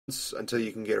until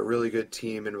you can get a really good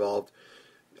team involved.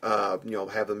 Have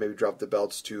them maybe drop the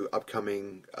belts to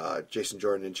upcoming Jason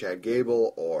Jordan and Chad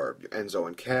Gable, or Enzo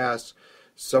and Cass,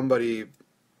 somebody,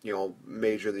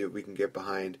 major that we can get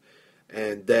behind,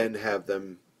 and then have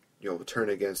them, turn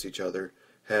against each other.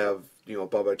 Have,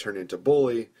 Bubba turn into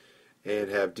Bully, and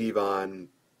have Devon,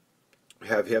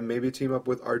 have him maybe team up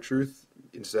with R-Truth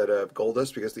instead of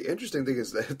Goldust, because the interesting thing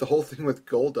is that the whole thing with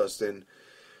Goldust and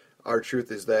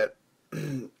R-Truth is that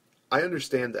I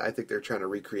understand that I think they're trying to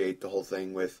recreate the whole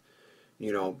thing with,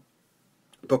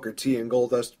 Booker T and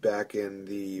Goldust back in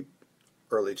the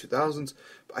early 2000s.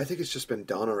 But I think it's just been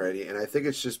done already, and I think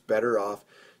it's just better off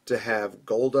to have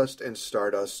Goldust and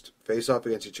Stardust face off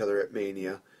against each other at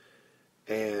Mania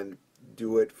and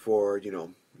do it for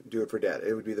Dad.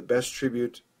 It would be the best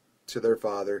tribute to their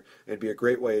father, and be a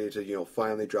great way to,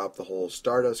 finally drop the whole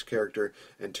Stardust character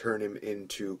and turn him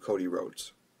into Cody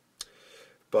Rhodes.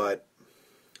 But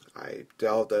I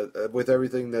doubt that, with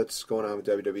everything that's going on with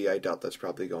WWE, I doubt that's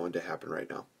probably going to happen right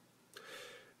now.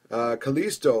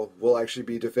 Kalisto will actually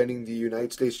be defending the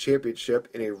United States Championship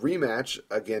in a rematch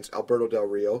against Alberto Del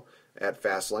Rio at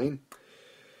Fastlane.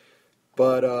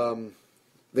 But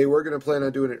they were going to plan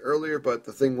on doing it earlier, but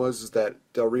the thing was that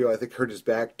Del Rio, I think, hurt his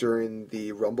back during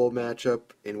the Rumble matchup,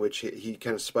 in which he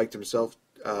kind of spiked himself.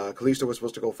 Kalisto was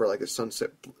supposed to go for like a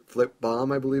sunset flip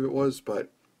bomb, I believe it was, but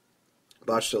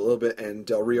botched it a little bit, and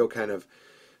Del Rio kind of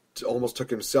almost took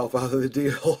himself out of the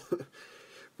deal,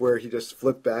 where he just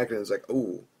flipped back, and it was like,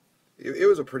 ooh. It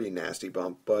was a pretty nasty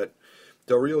bump, but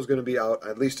Del Rio's going to be out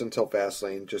at least until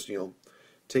Fastlane, just,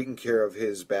 taking care of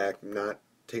his back, not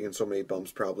taking so many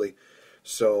bumps probably.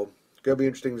 So, it's going to be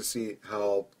interesting to see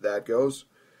how that goes.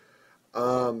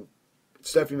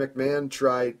 Stephanie McMahon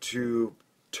tried to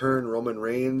turn Roman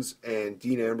Reigns and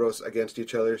Dean Ambrose against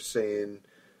each other, saying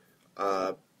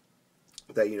that,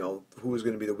 who was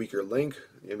going to be the weaker link.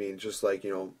 I mean, just like,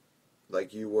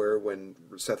 like you were when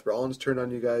Seth Rollins turned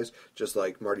on you guys, just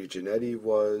like Marty Jannetty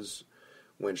was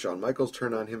when Shawn Michaels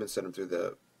turned on him and sent him through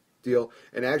the deal.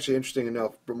 And actually, interesting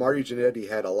enough, Marty Jannetty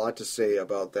had a lot to say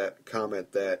about that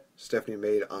comment that Stephanie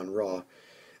made on Raw.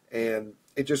 And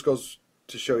it just goes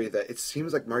to show you that it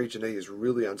seems like Marty Jannetty is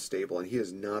really unstable, and he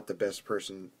is not the best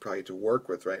person probably to work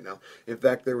with right now. In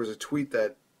fact, there was a tweet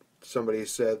that somebody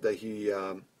said that he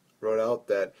wrote out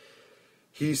that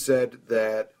he said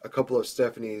that a couple of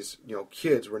Stephanie's,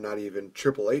 kids were not even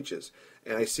Triple H's,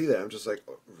 and I see that. I'm just like,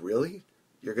 really?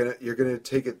 You're gonna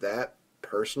take it that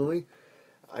personally?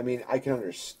 I mean, I can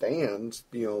understand,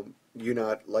 you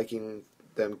not liking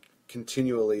them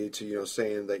continually to,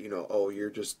 saying that, oh, you're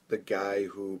just the guy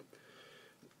who,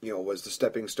 was the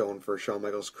stepping stone for Shawn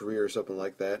Michaels' career or something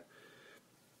like that,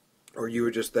 or you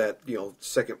were just that,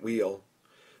 second wheel.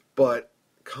 But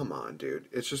come on, dude,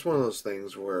 it's just one of those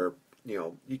things where,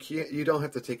 you don't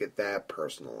have to take it that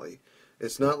personally.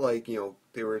 It's not like,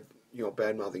 they were,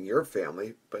 bad-mouthing your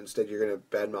family, but instead you're going to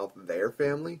bad-mouth their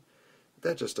family.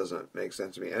 That just doesn't make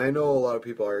sense to me. And I know a lot of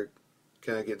people are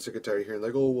kind of getting sick and tired of hearing,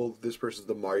 like, oh, well, this person's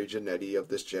the Marty Jannetty of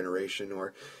this generation,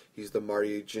 or he's the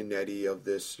Marty Jannetty of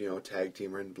this, tag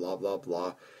teamer, and blah, blah,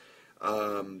 blah.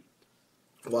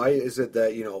 Why is it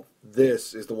that,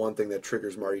 this is the one thing that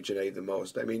triggers Marty Jannetty the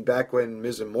most? I mean, back when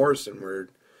Miz and Morrison were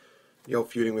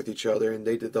feuding with each other, and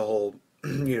they did the whole,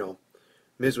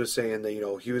 Miz was saying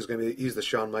that, he's the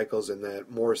Shawn Michaels, and that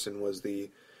Morrison was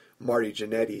the Marty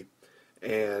Jannetty,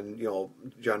 and,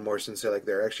 John Morrison said, like,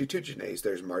 there are actually two Jannettys.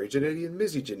 There's Marty Jannetty and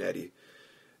Mizzy Jannetty,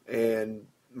 and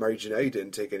Marty Jannetty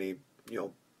didn't take any,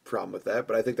 problem with that,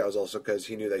 but I think that was also because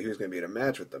he knew that he was going to be in a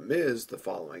match with The Miz the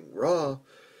following Raw,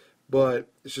 but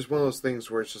it's just one of those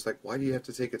things where it's just like, why do you have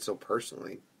to take it so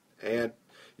personally? And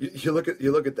you look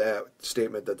at that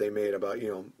statement that they made about,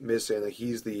 Miz saying that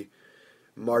he's the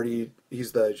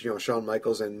Shawn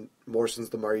Michaels and Morrison's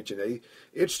the Marty Jannetty.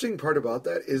 Interesting part about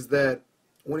that is that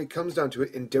when it comes down to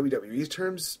it, in WWE's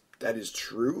terms, that is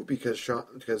true,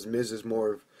 because Miz is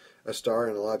more of a star,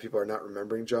 and a lot of people are not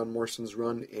remembering John Morrison's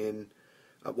run in,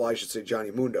 I should say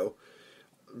Johnny Mundo's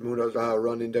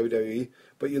run in WWE.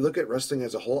 But you look at wrestling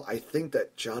as a whole, I think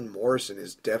that John Morrison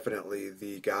is definitely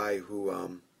the guy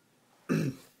who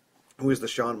who is the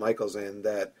Shawn Michaels, and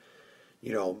that,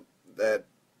 that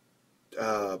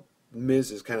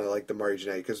Miz is kind of like the Marty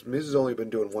Jannetty, because Miz has only been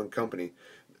doing one company.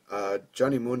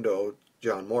 Johnny Mundo,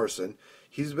 John Morrison,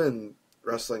 he's been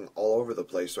wrestling all over the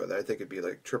place. So I think it'd be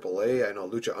like AAA. I know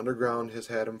Lucha Underground has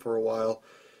had him for a while.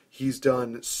 He's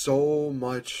done so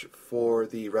much for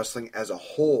the wrestling as a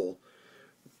whole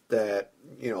that,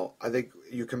 I think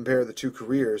you compare the two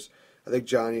careers, I think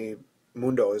Johnny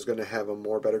Mundo is going to have a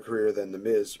more better career than The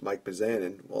Miz, Mike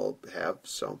Mizanin, will have.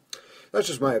 So that's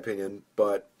just my opinion.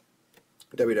 But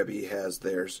WWE has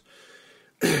theirs.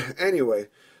 Anyway,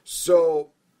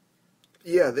 so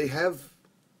yeah, they have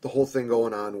the whole thing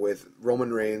going on with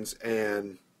Roman Reigns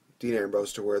and Dean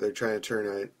Ambrose to where they're trying to turn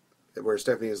on, where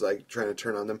Stephanie is like trying to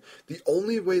turn on them. The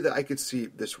only way that I could see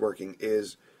this working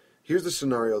is, here's the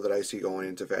scenario that I see going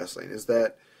into Fastlane, is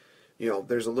that,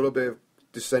 there's a little bit of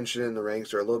dissension in the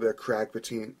ranks, or a little bit of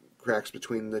cracks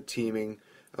between the teaming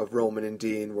of Roman and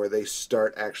Dean, where they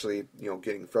start actually,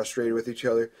 getting frustrated with each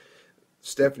other.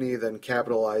 Stephanie then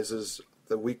capitalizes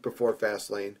the week before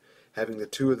Fastlane, having the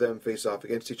two of them face off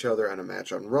against each other on a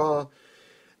match on Raw,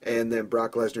 and then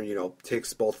Brock Lesnar,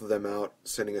 takes both of them out,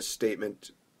 sending a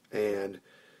statement, and,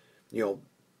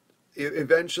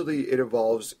 eventually it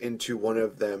evolves into one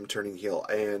of them turning heel,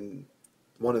 and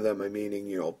one of them, meaning,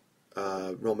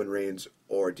 Roman Reigns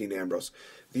or Dean Ambrose.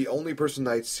 The only person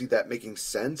I see that making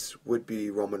sense would be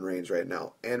Roman Reigns right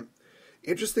now. And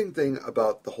interesting thing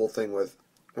about the whole thing with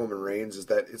Roman Reigns is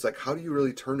that it's like, how do you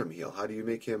really turn him heel? How do you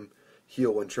make him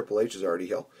heel when Triple H is already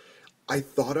heel? I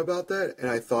thought about that, and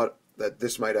I thought that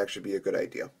this might actually be a good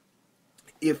idea.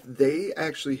 If they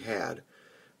actually had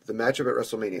the matchup at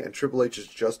WrestleMania and Triple H is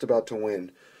just about to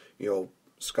win,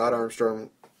 Scott Armstrong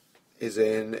is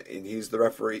in, and he's the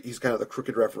referee. He's kind of the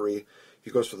crooked referee. He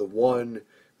goes for the 1,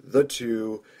 the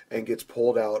 2, and gets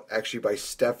pulled out actually by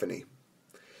Stephanie.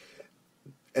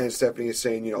 And Stephanie is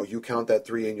saying, you count that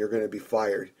 3 and you're going to be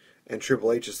fired. And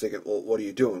Triple H is thinking, well, what are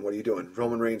you doing? What are you doing?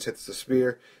 Roman Reigns hits the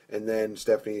spear, and then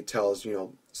Stephanie tells,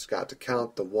 Scott to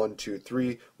count the 1, 2,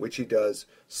 3, which he does.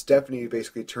 Stephanie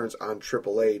basically turns on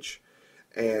Triple H,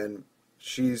 and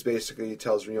she's basically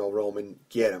tells, Roman,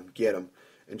 get him,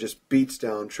 and just beats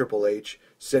down Triple H,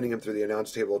 sending him through the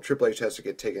announce table. Triple H has to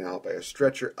get taken out by a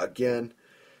stretcher again.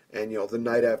 And, the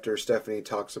night after, Stephanie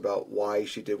talks about why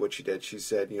she did what she did. She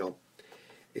said,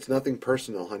 it's nothing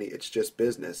personal, honey. It's just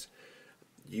business.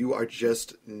 You are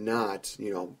just not,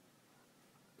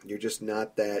 you're just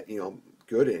not that,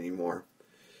 good anymore.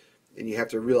 And you have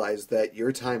to realize that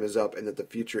your time is up and that the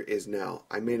future is now.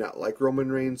 I may not like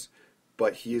Roman Reigns,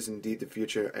 but he is indeed the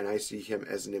future, and I see him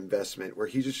as an investment, where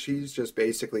she's just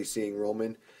basically seeing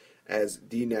Roman as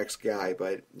the next guy.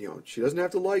 But, she doesn't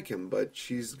have to like him, but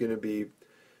she's going to be,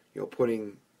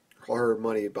 putting her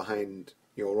money behind,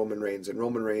 Roman Reigns. And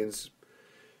Roman Reigns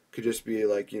could just be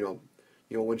like,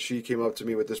 when she came up to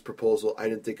me with this proposal, I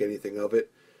didn't think anything of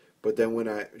it. But then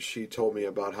when she told me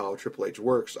about how Triple H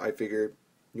works, I figured,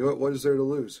 what is there to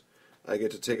lose? I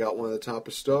get to take out one of the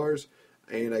top stars,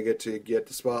 and I get to get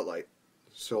the spotlight.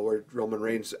 So where Roman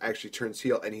Reigns actually turns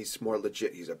heel, and he's more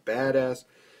legit. He's a badass.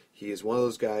 He is one of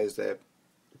those guys that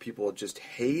people just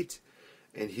hate,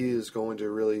 and he is going to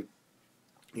really,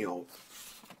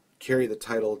 carry the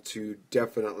title to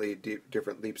definitely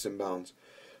different leaps and bounds.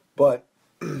 But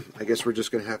I guess we're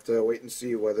just going to have to wait and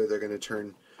see whether they're going to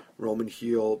turn Roman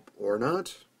heel or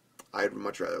not. I'd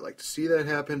much rather like to see that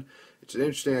happen. It's an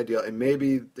interesting idea, and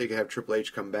maybe they could have Triple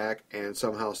H come back, and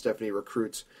somehow Stephanie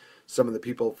recruits some of the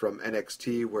people from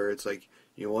NXT, where it's like,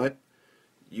 you know what?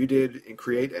 You did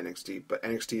create NXT, but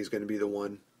NXT is going to be the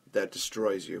one that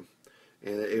destroys you.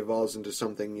 And it evolves into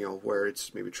something, where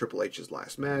it's maybe Triple H's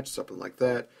last match, something like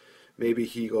that. Maybe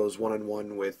he goes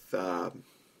one-on-one with,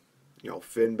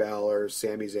 Finn Balor,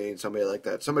 Sami Zayn, somebody like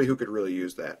that. Somebody who could really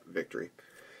use that victory.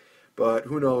 But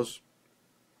who knows?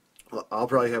 I'll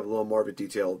probably have a little more of a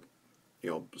detailed,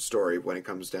 story when it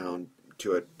comes down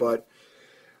to it. But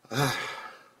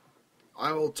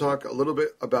I will talk a little bit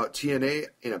about TNA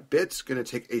in a bit. It's going to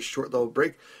take a short little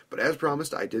break. But as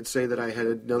promised, I did say that I had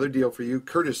another deal for you,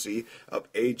 courtesy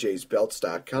of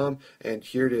AJsBelts.com. And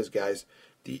here it is, guys.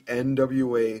 The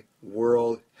NWA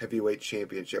World Heavyweight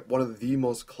Championship. One of the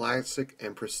most classic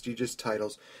and prestigious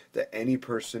titles that any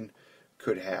person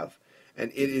could have.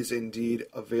 And it is indeed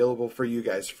available for you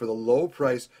guys for the low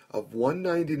price of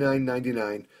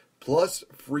 $199.99 plus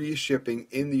free shipping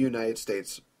in the United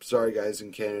States. Sorry, guys,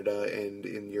 in Canada and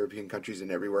in European countries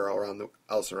and everywhere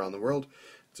else around the world.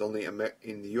 It's only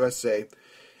in the USA.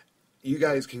 You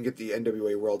guys can get the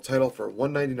NWA World title for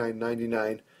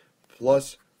 $199.99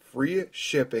 plus free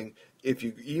shipping. If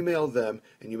you email them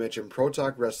and you mention Pro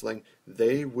Talk Wrestling,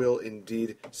 they will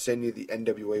indeed send you the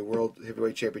NWA World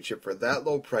Heavyweight Championship for that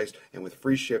low price and with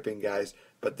free shipping, guys.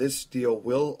 But this deal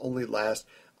will only last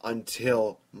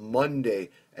until Monday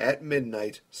at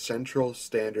midnight Central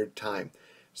Standard Time.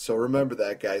 So remember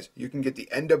that, guys. You can get the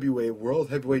NWA World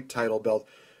Heavyweight title belt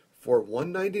for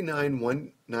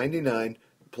 $199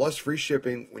 plus free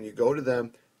shipping when you go to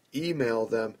them, email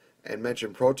them, and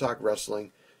mention Pro Talk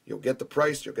Wrestling. You'll get the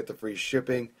price, you'll get the free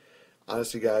shipping.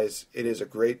 Honestly, guys, it is a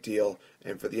great deal.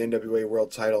 And for the NWA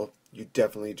World title, you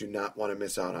definitely do not want to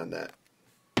miss out on that.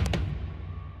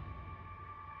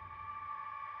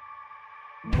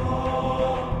 We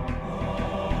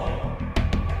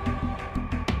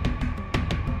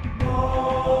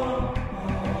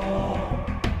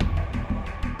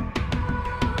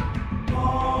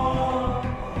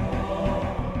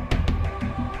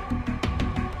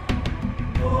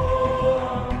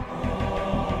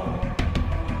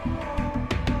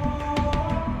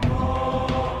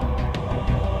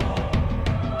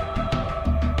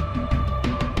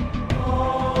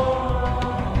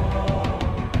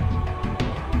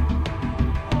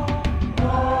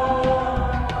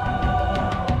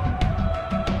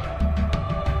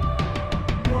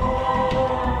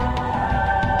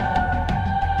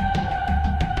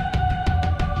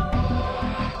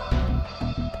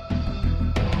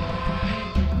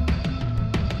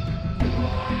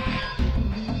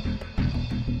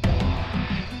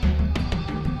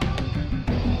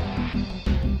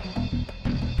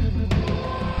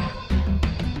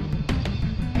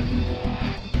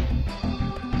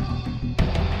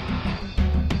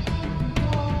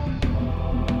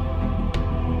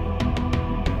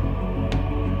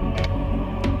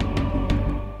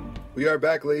are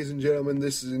back, ladies and gentlemen.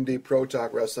 This is indeed Pro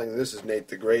Talk Wrestling. This is Nate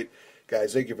the Great.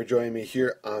 Guys, thank you for joining me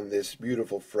here on this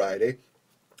beautiful Friday.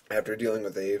 After dealing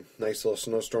with a nice little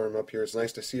snowstorm up here, it's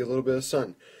nice to see a little bit of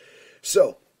sun.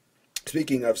 So,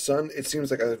 speaking of sun, it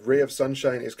seems like a ray of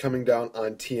sunshine is coming down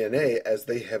on TNA as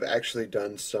they have actually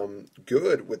done some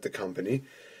good with the company.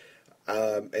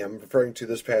 I'm referring to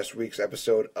this past week's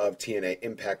episode of TNA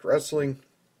Impact Wrestling.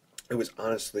 It was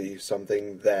honestly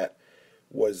something that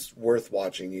was worth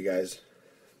watching, you guys.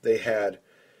 They had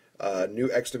a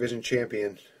new X Division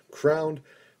champion crowned.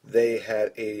 They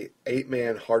had a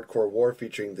 8-man hardcore war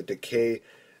featuring the Decay,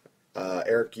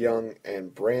 Eric Young,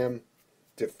 and Bram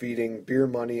defeating Beer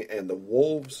Money and the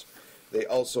Wolves. They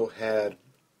also had,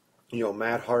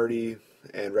 Matt Hardy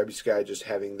and Rebby Sky just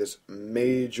having this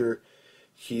major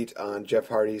heat on Jeff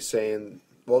Hardy, saying,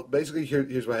 well, basically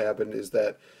here's what happened is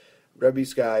that Rebby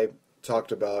Sky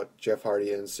talked about Jeff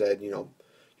Hardy and said,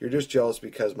 you're just jealous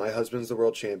because my husband's the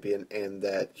world champion and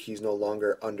that he's no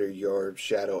longer under your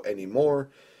shadow anymore.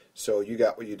 So you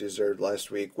got what you deserved last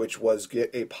week, which was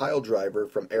get a pile driver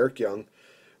from Eric Young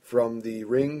from the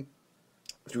ring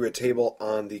through a table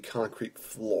on the concrete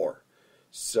floor.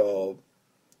 So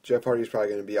Jeff Hardy's probably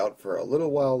going to be out for a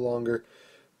little while longer.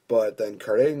 But then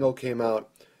Kurt Angle came out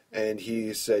and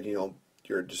he said, you're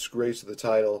a disgrace to the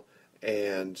title,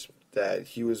 and that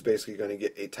he was basically going to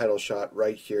get a title shot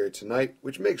right here tonight,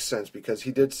 which makes sense because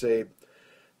he did say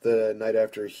the night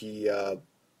after he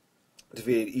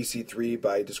defeated EC3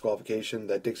 by disqualification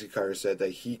that Dixie Carter said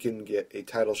that he can get a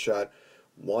title shot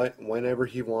whenever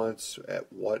he wants, at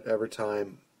whatever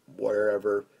time,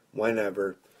 wherever,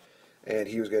 whenever, and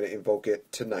he was going to invoke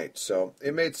it tonight. So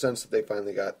it made sense that they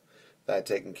finally got that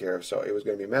taken care of. So it was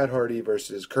going to be Matt Hardy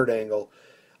versus Kurt Angle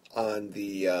on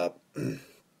the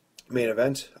main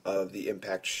event of the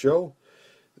Impact show.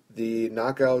 The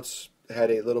Knockouts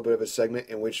had a little bit of a segment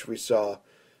in which we saw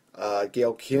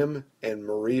Gail Kim and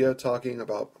Maria talking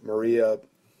about Maria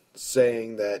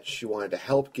saying that she wanted to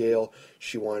help Gail.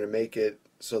 She wanted to make it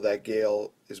so that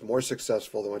Gail is more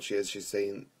successful than what she is. She's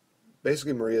saying,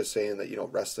 basically Maria's saying that,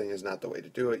 wrestling is not the way to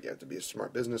do it. You have to be a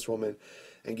smart businesswoman.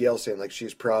 And Gail's saying like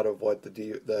she's proud of what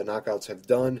the Knockouts have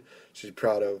done. She's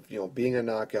proud of, being a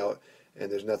knockout. And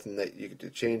there's nothing that you could do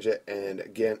to change it. And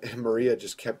again, Maria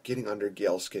just kept getting under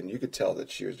Gail's skin. You could tell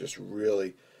that she was just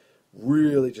really,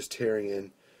 really just tearing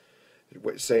in,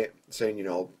 saying,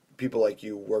 people like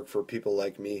you work for people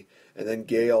like me. And then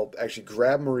Gail actually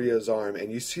grabbed Maria's arm,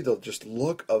 and you see the just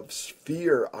look of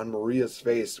fear on Maria's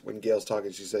face when Gail's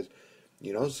talking. She says,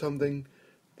 you know something?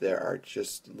 There are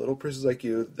just little prisoners like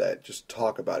you that just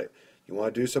talk about it. You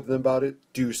want to do something about it?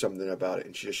 Do something about it.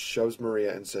 And she just shoves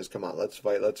Maria and says, come on, let's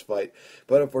fight, let's fight.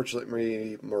 But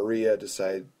unfortunately, Maria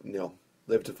decided,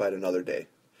 live to fight another day.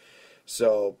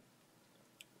 So,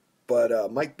 but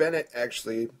Mike Bennett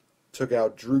actually took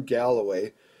out Drew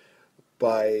Galloway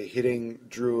by hitting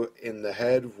Drew in the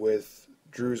head with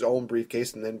Drew's own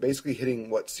briefcase and then basically hitting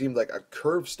what seemed like a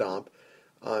curve stomp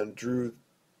on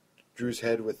Drew's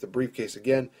head with the briefcase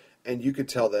again. And you could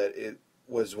tell that it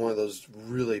was one of those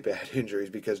really bad injuries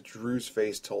because Drew's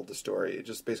face told the story. It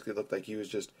just basically looked like he was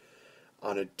just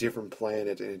on a different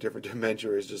planet in a different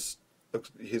dimension.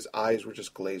 His eyes were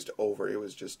just glazed over. It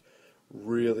was just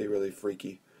really, really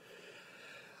freaky.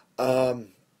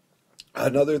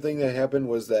 Another thing that happened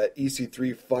was that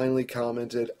EC3 finally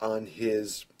commented on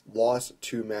his loss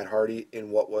to Matt Hardy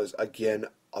in what was, again,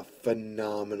 a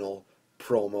phenomenal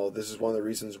promo. This is one of the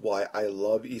reasons why I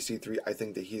love EC3. I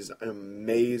think that he's an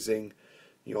amazing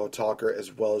talker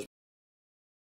as well as